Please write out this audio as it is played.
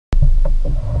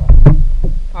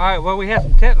Alright, well, we had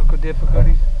some technical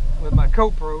difficulties with my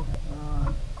GoPro,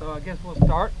 so I guess we'll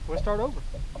start over.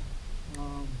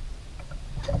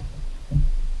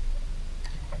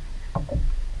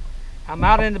 I'm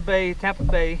out in the bay, Tampa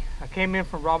Bay. I came in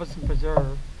from Robinson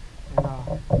Preserve,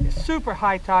 and it's super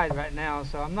high tide right now,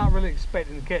 so I'm not really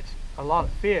expecting to catch a lot of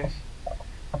fish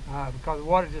because the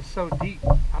water's just so deep.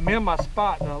 I'm in my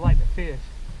spot that I like to fish.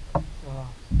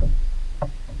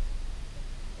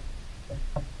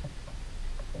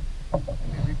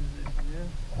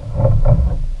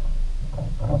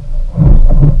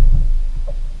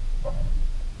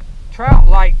 Trout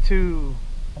like to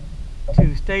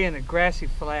stay in the grassy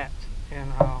flats,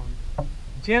 and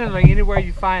generally anywhere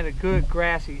you find a good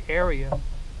grassy area,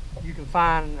 you can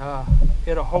find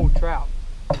it'll hold trout.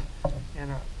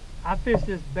 And I fished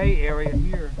this bay area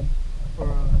here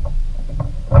for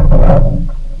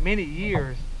many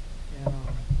years,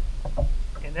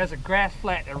 and there's a grass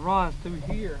flat that runs through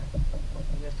here,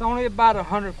 and it's only about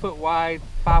 100 foot wide,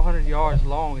 500 yards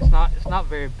long. It's not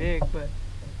very big, but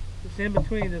it's in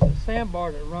between. There's a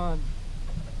sandbar that runs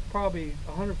probably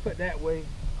 100 foot that way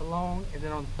along, and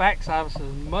then on the back side there's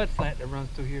a mud flat that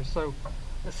runs through here. So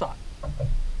it's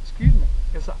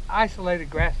it's an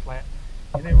isolated grass flat,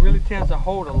 and it really tends to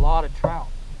hold a lot of trout.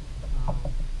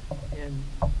 And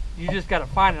you just got to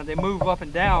find them. They move up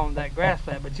and down that grass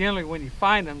flat, but generally when you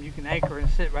find them, you can anchor and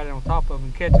sit right on top of them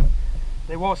and catch them.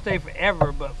 They won't stay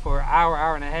forever, but for an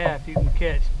hour and a half, you can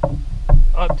catch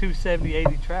up to 70,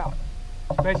 80 trout,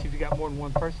 especially if you got more than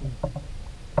one person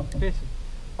fishing.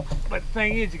 But the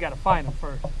thing is, you got to find them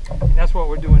first, and that's what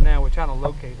we're doing now. We're trying to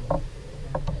locate them.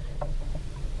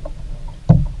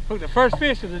 Look, the first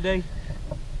fish of the day.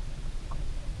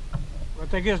 I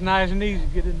think it's nice and easy to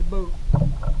get in the boat.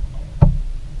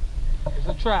 It's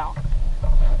a trout.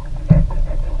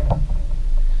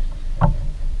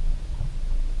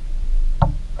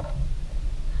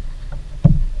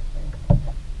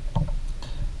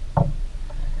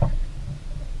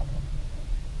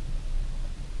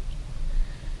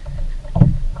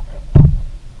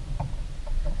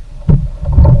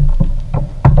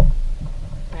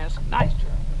 That's a nice trout.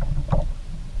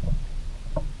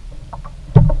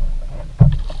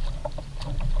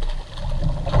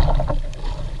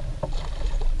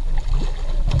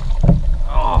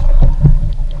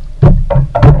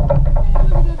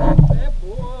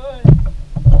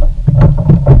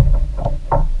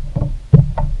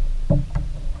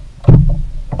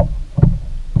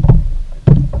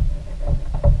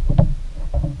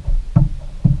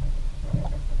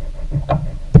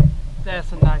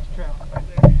 That's a nice trout right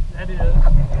there. That is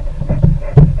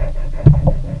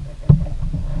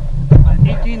about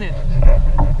 18 inches.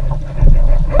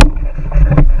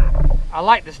 I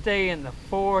like to stay in the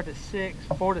 4 to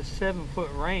 7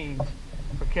 foot range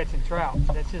for catching trout.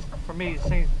 That's just, for me, it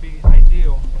seems to be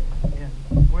ideal. And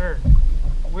we're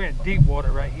in deep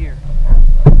water right here.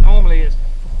 Normally it's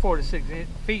 4 to 6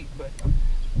 feet, but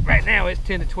right now it's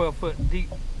 10 to 12 foot deep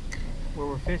where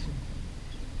we're fishing.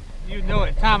 You know,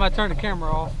 at the time I turn the camera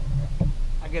off,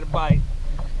 I get a bite.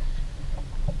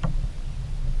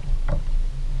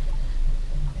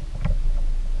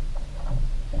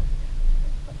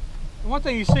 And one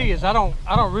thing you see is I don't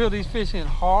reel these fish in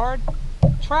hard.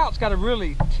 Trout's got a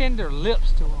really tender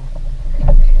lips to them.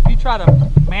 If you try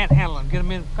to manhandle them, get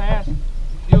them in fast,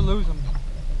 you'll lose them.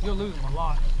 You'll lose them a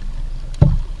lot.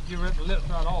 You rip the lips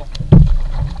right off.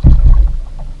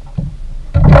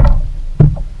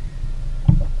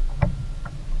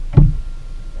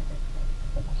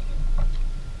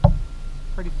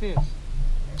 Pretty fish.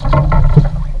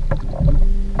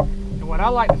 And what I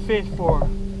like to fish for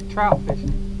trout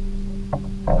fishing,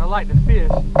 I like to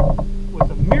fish with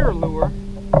a mirror lure,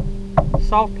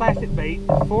 soft plastic bait,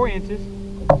 4 inches,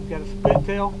 got a split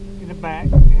tail in the back,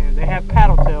 and they have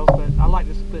paddle tails, but I like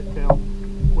the split tail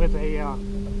with a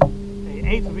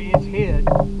 1/8 of an inch head,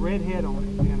 red head on it.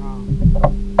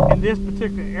 And in this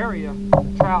particular area,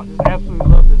 the trout just absolutely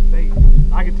love this bait.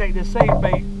 I can take this same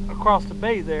bait across the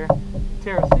bay there,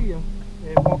 Terracea,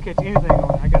 it won't catch anything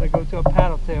on it. I got to go to a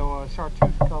paddle tail,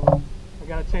 chartreuse color. I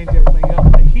got to change everything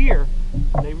up. But here,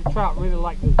 the trout really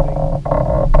like this bait.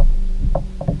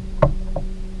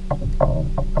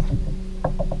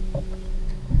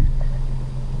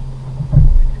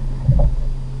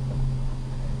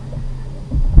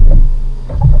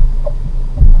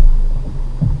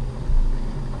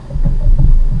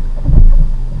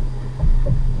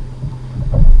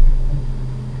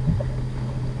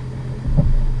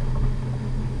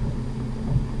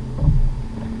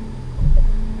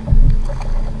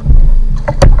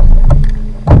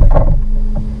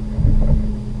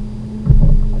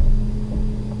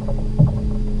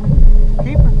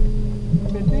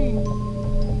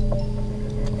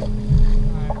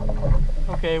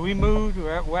 Okay, we moved.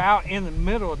 We're out in the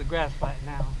middle of the grass flat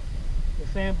now. The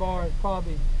sandbar is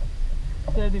probably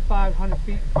 7,500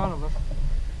 feet in front of us.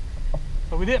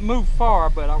 So we didn't move far,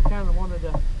 but I kind of wanted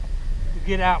to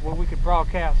get out where we could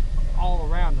broadcast all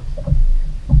around us.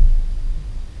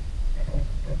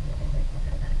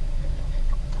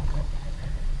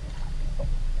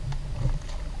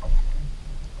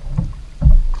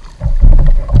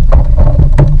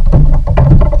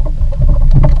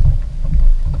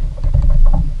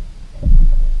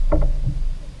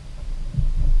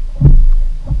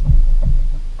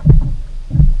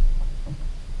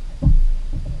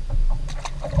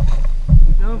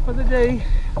 For the day,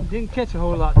 didn't catch a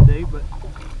whole lot today, but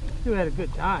still had a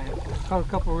good time. Caught a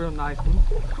couple real nice ones.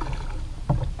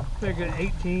 Figured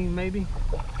 18 maybe.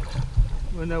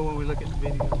 We'll know when we look at the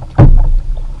video.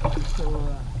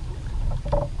 So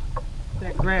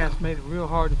that grass made it real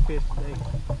hard to fish today.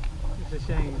 It's a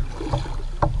shame.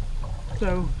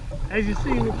 So as you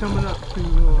see, we're coming up to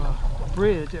the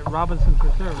bridge at Robinson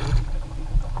Preserve.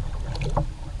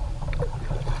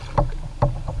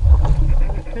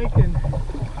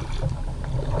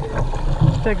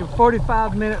 It's taken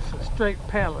 45 minutes of straight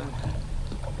paddling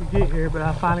to get here, but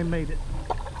I finally made it.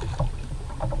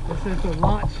 This is the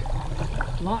launch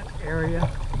area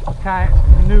for kayaks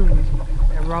and canoes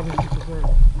at Robinson Preserve.